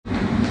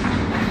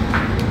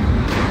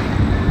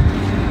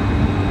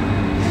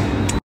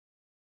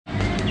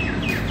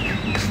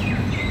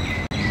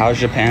How's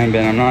Japan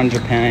been? I'm not in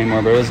Japan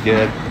anymore, but it was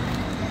good.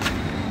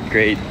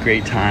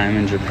 Great time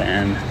in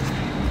Japan.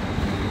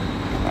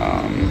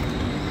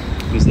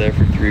 I was there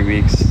for 3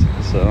 weeks,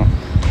 so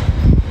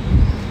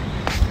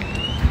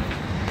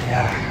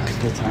yeah, it was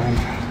a good time.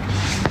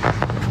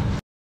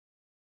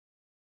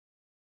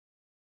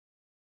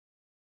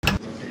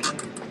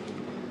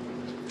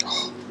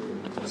 Oh,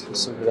 it's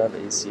so good to have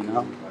AC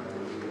now.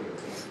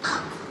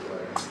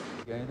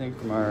 You got anything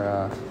from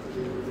our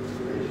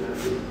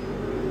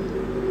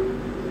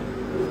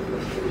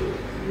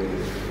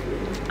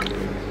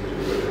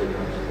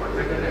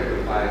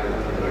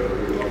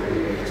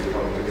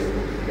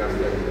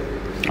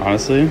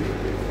honestly,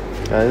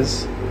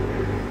 guys,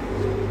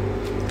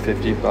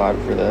 50 baht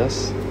for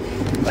this?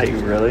 Like,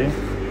 really?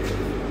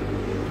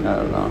 I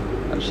don't know.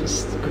 That's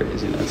just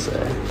craziness,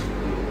 eh?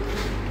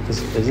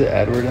 Is it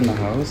Edward in the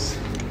house?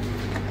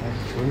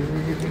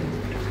 Edward?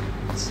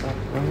 What's up,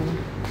 bro?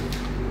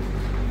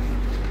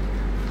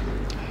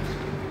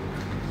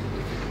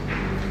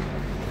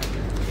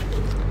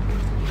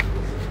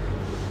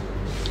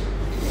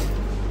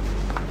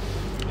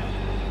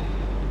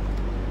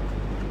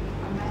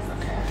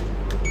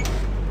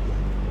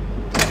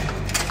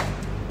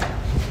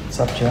 What's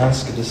up,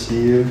 Jess? Good to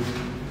see you.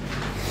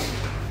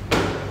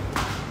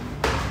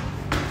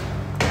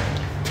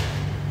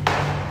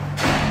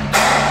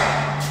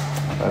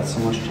 I've had so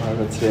much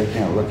chocolate today, I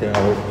can't look at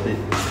it.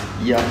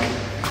 Yuck.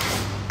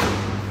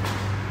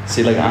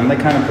 See, like, I'm the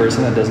kind of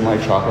person that doesn't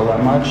like chocolate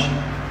that much.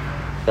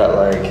 That,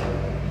 like,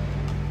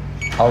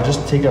 I'll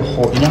just take a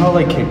whole, you know how,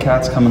 like, Kit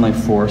Kats come in, like,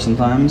 4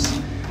 sometimes?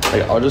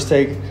 Like, I'll just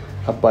take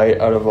a bite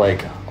out of,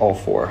 like, all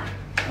 4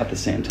 at the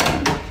same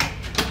time,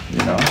 you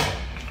know?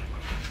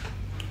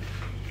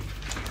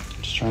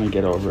 Trying to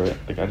get over it.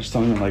 Like, I just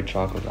don't even like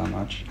chocolate that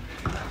much.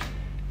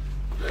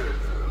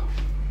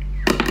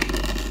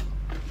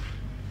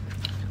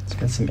 Let's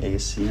get some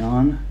AC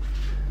on.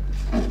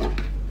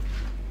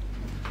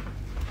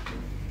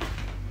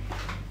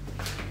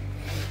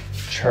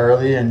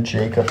 Charlie and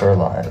Jacob are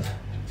live.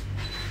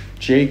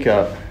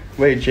 Jacob.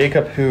 Wait,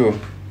 Jacob who?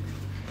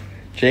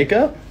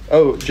 Jacob?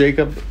 Oh,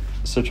 Jacob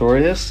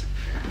Sartorius?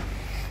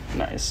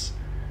 Nice.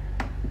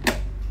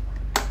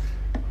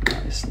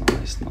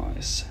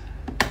 Nice.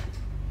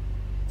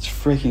 It's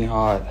freaking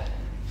hot.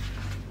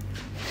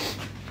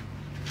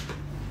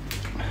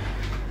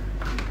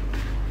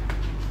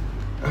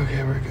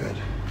 Okay, we're good.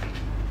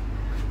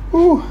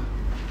 Woo!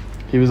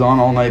 He was on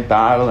all night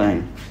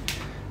battling.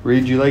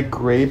 Reid, you like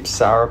grape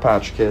Sour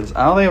Patch Kids?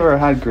 I don't think I've ever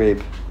had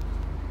grape.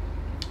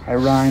 Hi,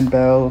 Ryan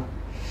Bell.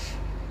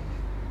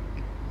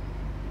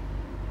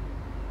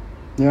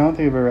 Yeah, I don't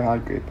think I've ever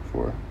had grape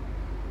before.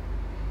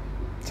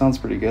 Sounds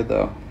pretty good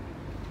though.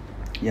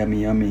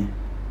 Yummy.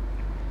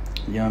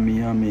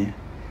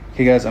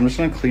 Okay guys, I'm just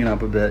gonna clean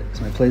up a bit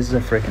because my place is a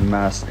freaking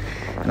mess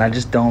and I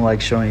just don't like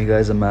showing you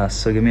guys a mess,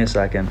 so give me a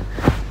second.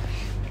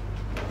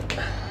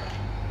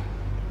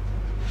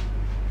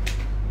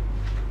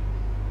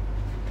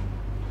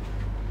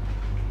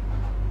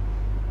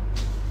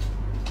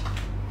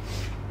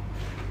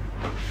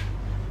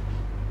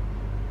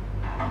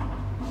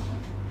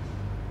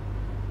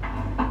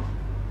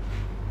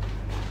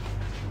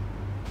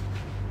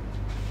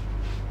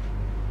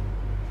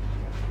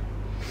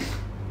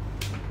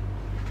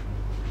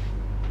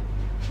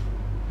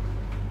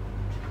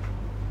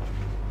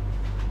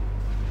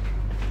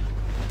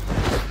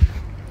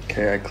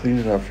 Okay, I cleaned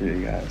it up for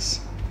you guys.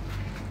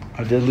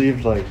 I did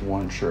leave like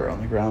one shirt on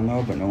the ground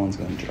though, but no one's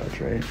gonna judge,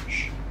 right?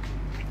 Shh.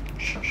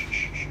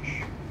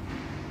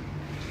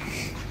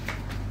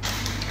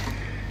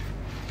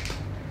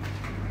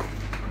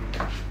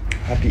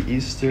 Happy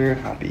Easter.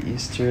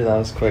 That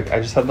was quick. I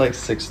just had like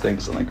 6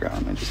 things on the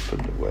ground. I just put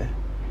it away.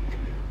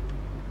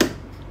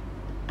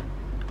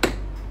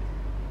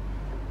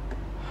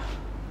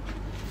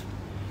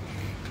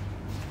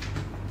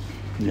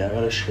 Yeah, I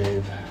gotta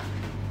shave.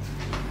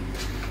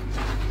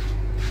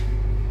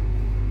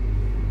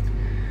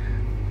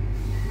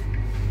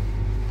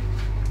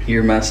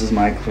 Your mess is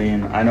my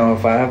clean. I know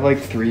if I have like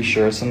 3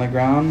 shirts on the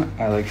ground,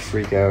 I like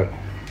freak out.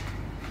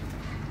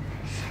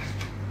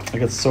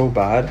 Like, it's so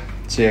bad.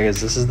 So yeah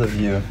guys, this is the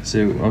view.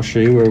 So I'll show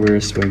you where we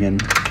were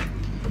swinging.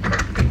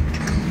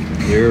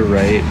 You're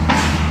right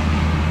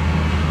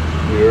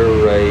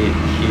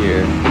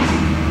here.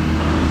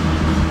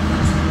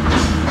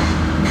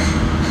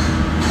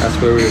 That's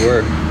where we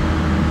were.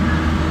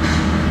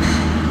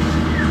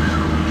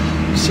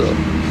 So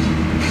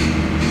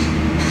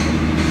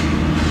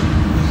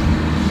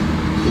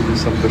give you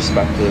some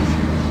perspective.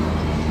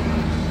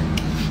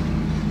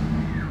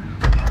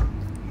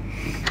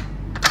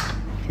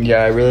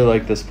 Yeah, I really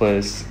like this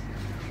place.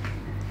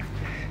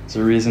 It's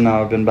the reason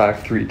now I've been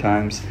back 3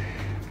 times.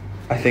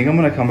 I think I'm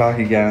gonna come back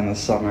again in the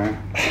summer.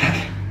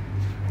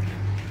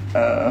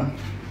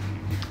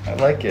 I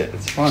like it,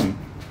 it's fun.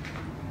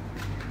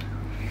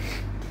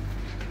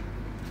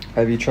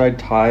 Have you tried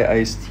Thai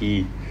iced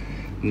tea?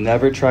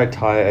 Never tried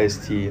Thai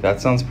iced tea. That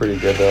sounds pretty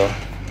good though.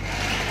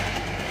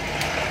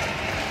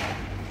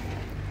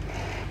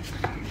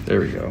 There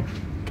we go.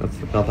 That's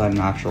about that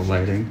natural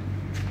lighting.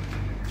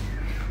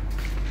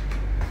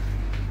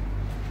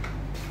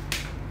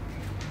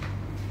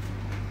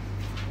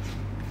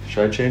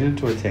 Should I change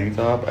into a tank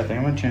top? I think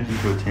I'm gonna change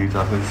into a tank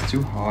top because it's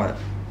too hot.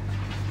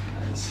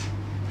 Nice.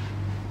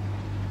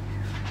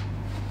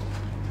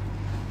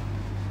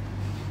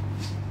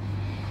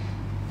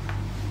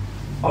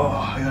 Oh,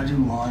 I gotta do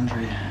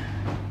laundry.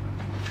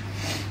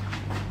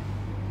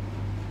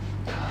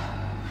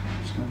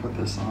 I'm just gonna put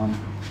this on.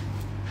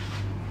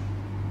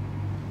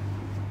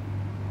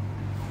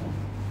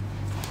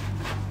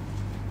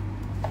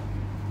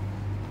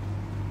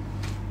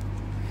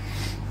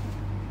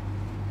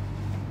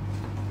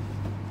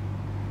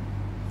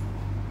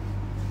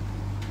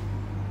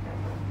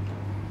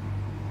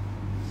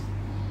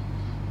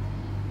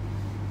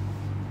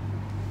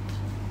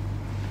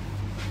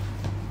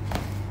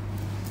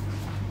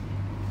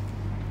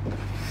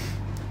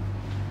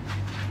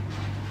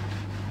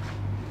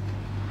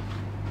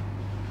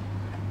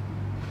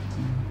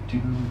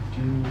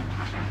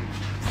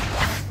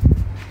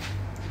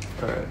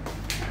 Alright.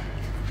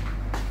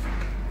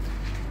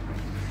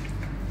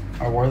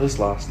 I wore this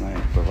last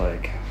night, but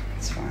like,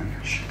 it's fine.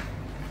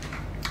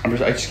 I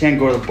just can't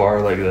go to the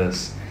bar like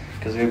this.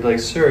 Because they'd be like,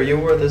 sir, you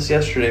wore this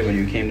yesterday when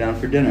you came down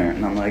for dinner.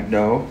 And I'm like,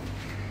 no,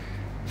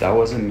 that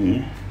wasn't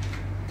me.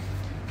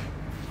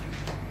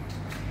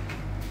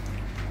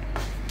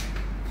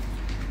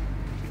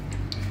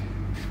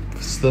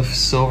 The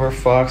Silver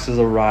Fox has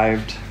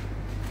arrived.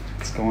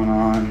 What's going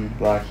on?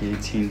 Black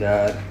 18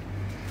 dad.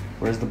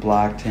 Where's the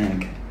black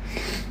tank?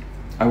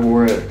 I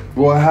wore it.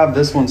 Well, I have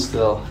this one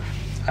still.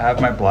 I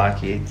have my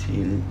black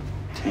 18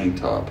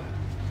 tank top.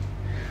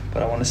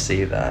 But I want to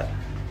save that.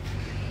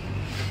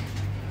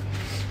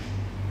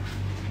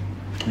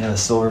 Yeah, the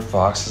Silver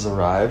Fox has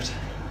arrived.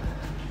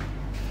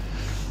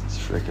 It's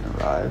freaking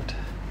arrived.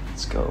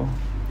 Let's go.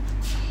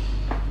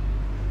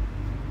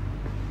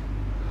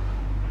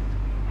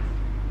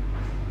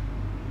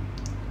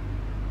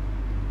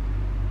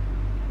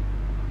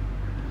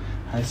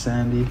 Hi,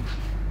 Sandy.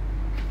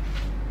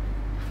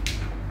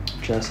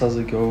 Jess, how's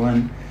it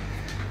going?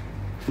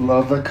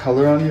 Love the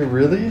color on you,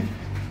 really?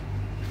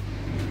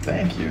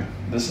 Thank you.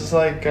 This is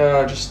like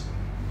just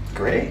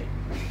great.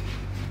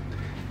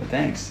 But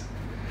thanks.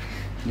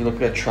 You look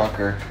like a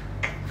trucker.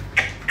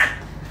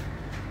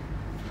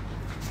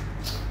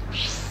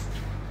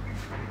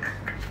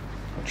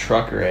 A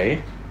trucker,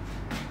 eh?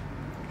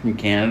 From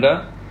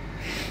Canada?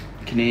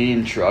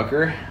 Canadian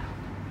trucker?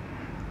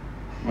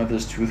 With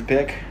his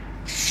toothpick?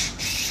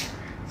 It's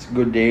a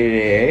good day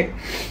today, eh?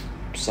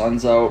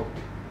 Sun's out.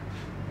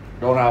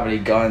 Don't have any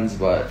guns,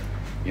 but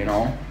you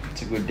know,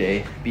 it's a good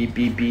day. Beep,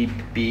 beep, beep,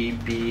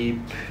 beep, beep,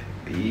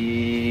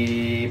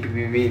 beep, beep,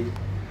 beep, beep.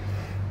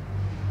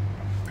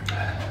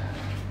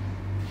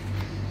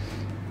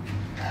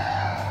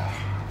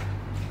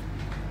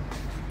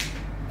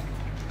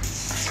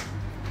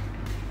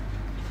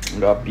 I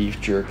got beef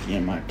jerky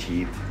in my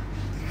teeth.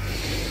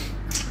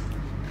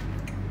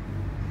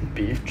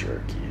 Beef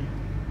jerky.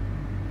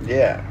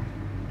 Yeah.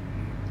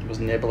 I was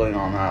nibbling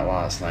on that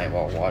last night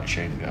while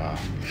watching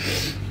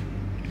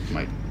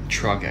my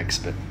truck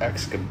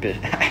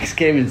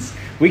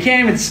we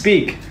can't even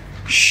speak.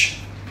 Shh.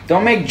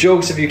 Don't make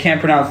jokes if you can't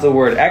pronounce the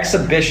word.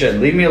 Exhibition.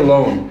 Leave me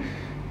alone.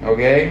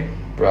 Okay?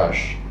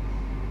 Brush.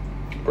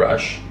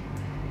 Brush.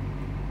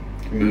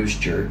 Moose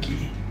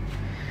jerky.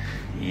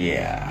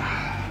 Yeah.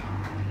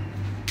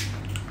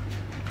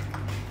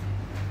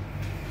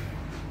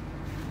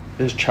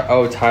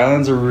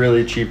 Thailand's a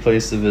really cheap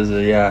place to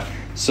visit, yeah.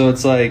 So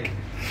it's like,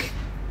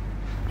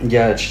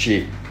 yeah, it's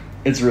cheap.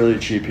 It's really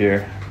cheap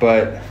here.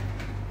 But,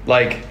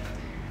 like,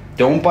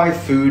 don't buy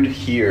food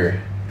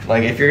here.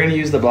 Like, if you're gonna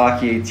use the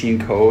Blocky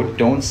 18 code,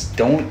 don't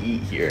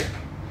eat here.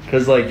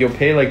 Because, like, you'll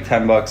pay, like,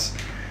 $10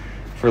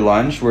 for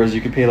lunch, whereas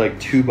you could pay, like,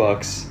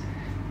 $2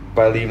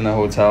 by leaving the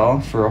hotel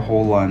for a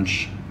whole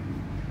lunch.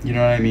 You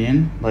know what I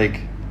mean?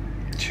 Like,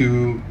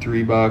 $2,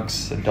 $3,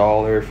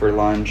 $1 for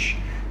lunch.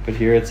 But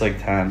here it's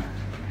like 10.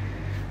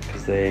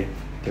 Because they're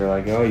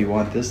like, oh, you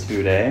want this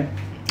food, eh?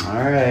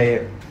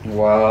 Alright.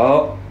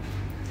 Well,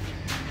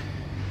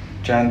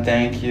 Jen,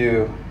 thank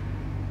you.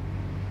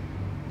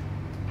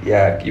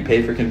 Yeah, you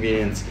pay for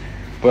convenience.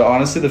 But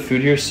honestly, the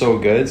food here is so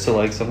good, so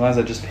like sometimes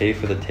I just pay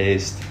for the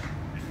taste.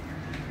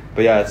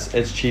 But yeah,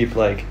 it's cheap.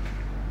 Like,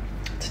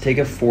 to take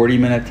a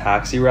 40-minute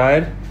taxi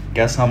ride,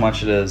 guess how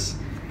much it is?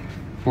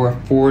 For a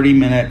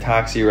 40-minute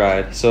taxi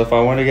ride. So if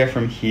I want to get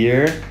from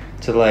here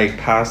to like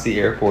past the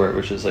airport,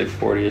 which is like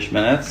 40-ish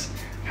minutes,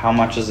 how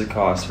much does it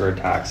cost for a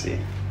taxi?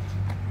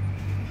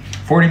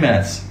 40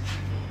 minutes.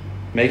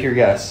 Make your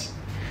guess.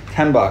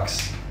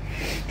 $10.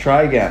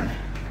 Try again.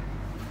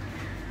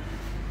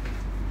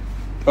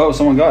 Oh,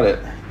 someone got it.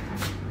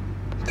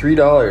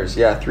 $3.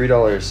 Yeah,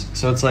 $3.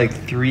 So it's like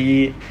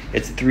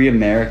it's $3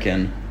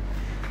 American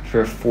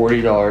for a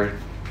 $40.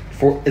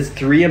 It's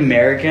 $3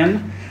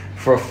 American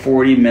for a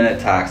 40-minute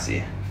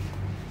taxi.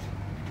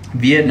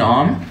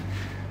 Vietnam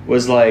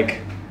was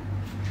like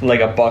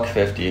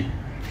 $1.50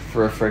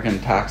 for a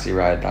freaking taxi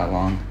ride that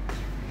long.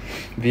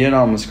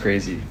 Vietnam was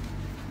crazy.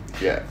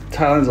 Yeah,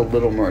 Thailand's a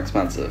little more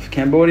expensive.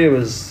 Cambodia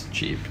was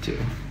cheap too.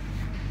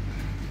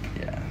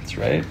 Yeah, that's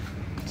right.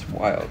 It's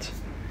wild.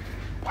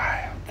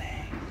 Wild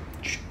thing.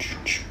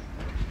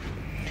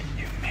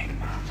 You make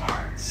my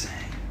heart sing.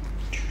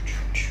 You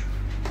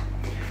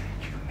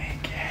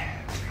make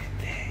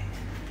everything.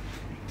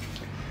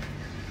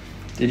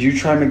 Did you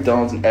try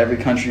McDonald's in every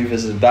country you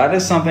visited? That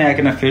is something I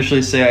can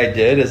officially say I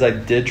did, is I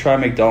did try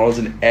McDonald's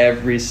in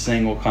every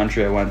single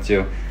country I went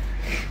to.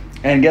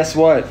 And guess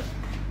what?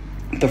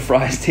 The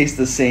fries taste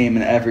the same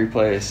in every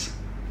place.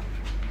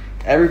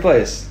 Every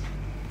place.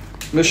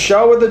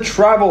 Michelle with the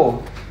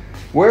travel.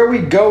 Where are we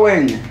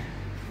going?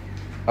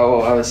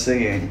 Oh, I was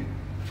singing.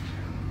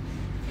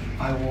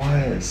 I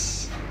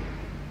was.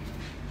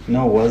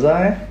 No, was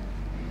I?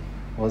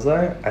 Was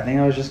I? I think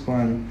I was just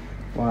going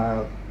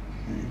wild.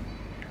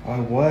 Oh, I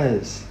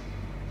was.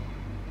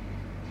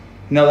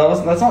 No,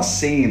 that's not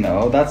singing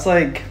though. That's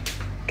like,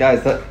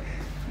 guys,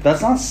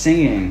 that's not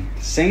singing.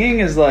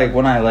 Singing is like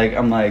when I'm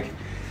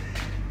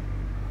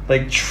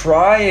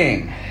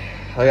trying.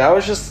 Like I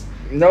was just,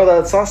 no,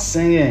 that's not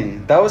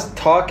singing. That was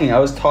talking. I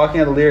was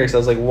talking at the lyrics. I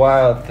was like,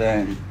 wild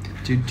thing.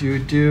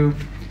 Do.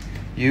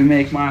 You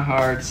make my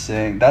heart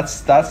sing.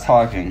 That's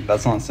talking.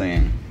 That's not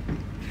singing.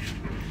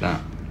 No.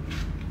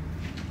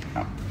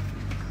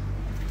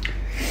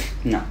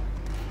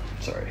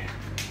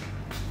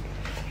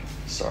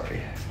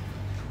 Sorry.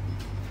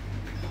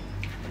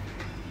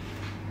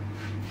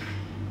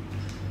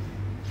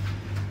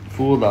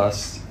 Fooled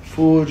us.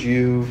 Fooled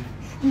you.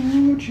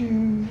 I'm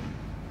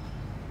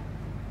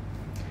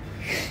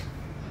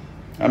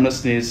gonna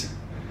sneeze.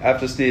 I have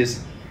to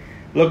sneeze.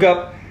 Look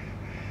up.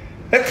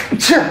 I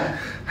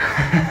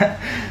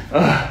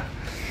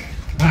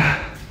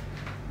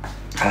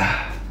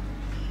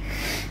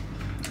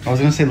was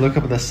gonna say look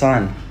up at the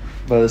sun,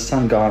 but the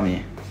sun got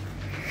me.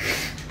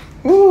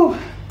 Ooh.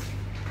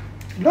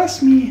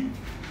 Bless me.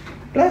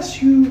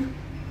 Bless you.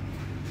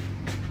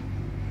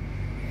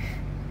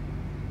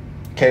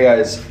 Okay,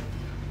 guys.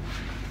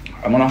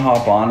 I'm gonna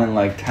hop on in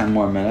like 10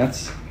 more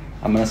minutes.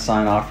 I'm gonna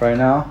sign off right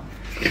now.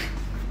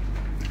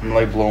 I'm gonna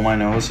like blow my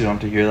nose so you don't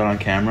have to hear that on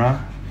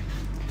camera.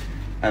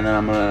 And then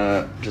I'm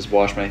gonna just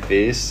wash my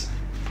face.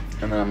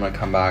 And then I'm gonna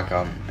come back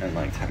in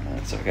like 10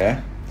 minutes,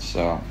 okay?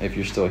 So if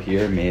you're still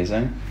here,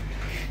 amazing.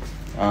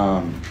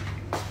 But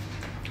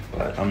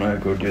I'm gonna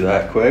go do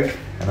that quick.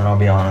 And then I'll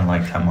be on in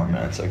like 10 more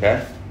minutes,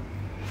 okay?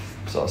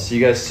 So I'll see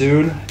you guys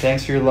soon.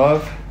 Thanks for your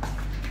love.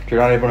 If you're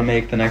not able to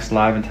make the next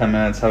live in 10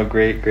 minutes, have a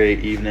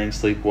great evening.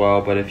 Sleep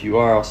well. But if you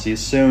are, I'll see you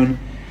soon.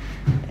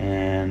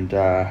 And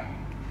I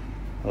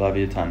love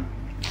you a ton.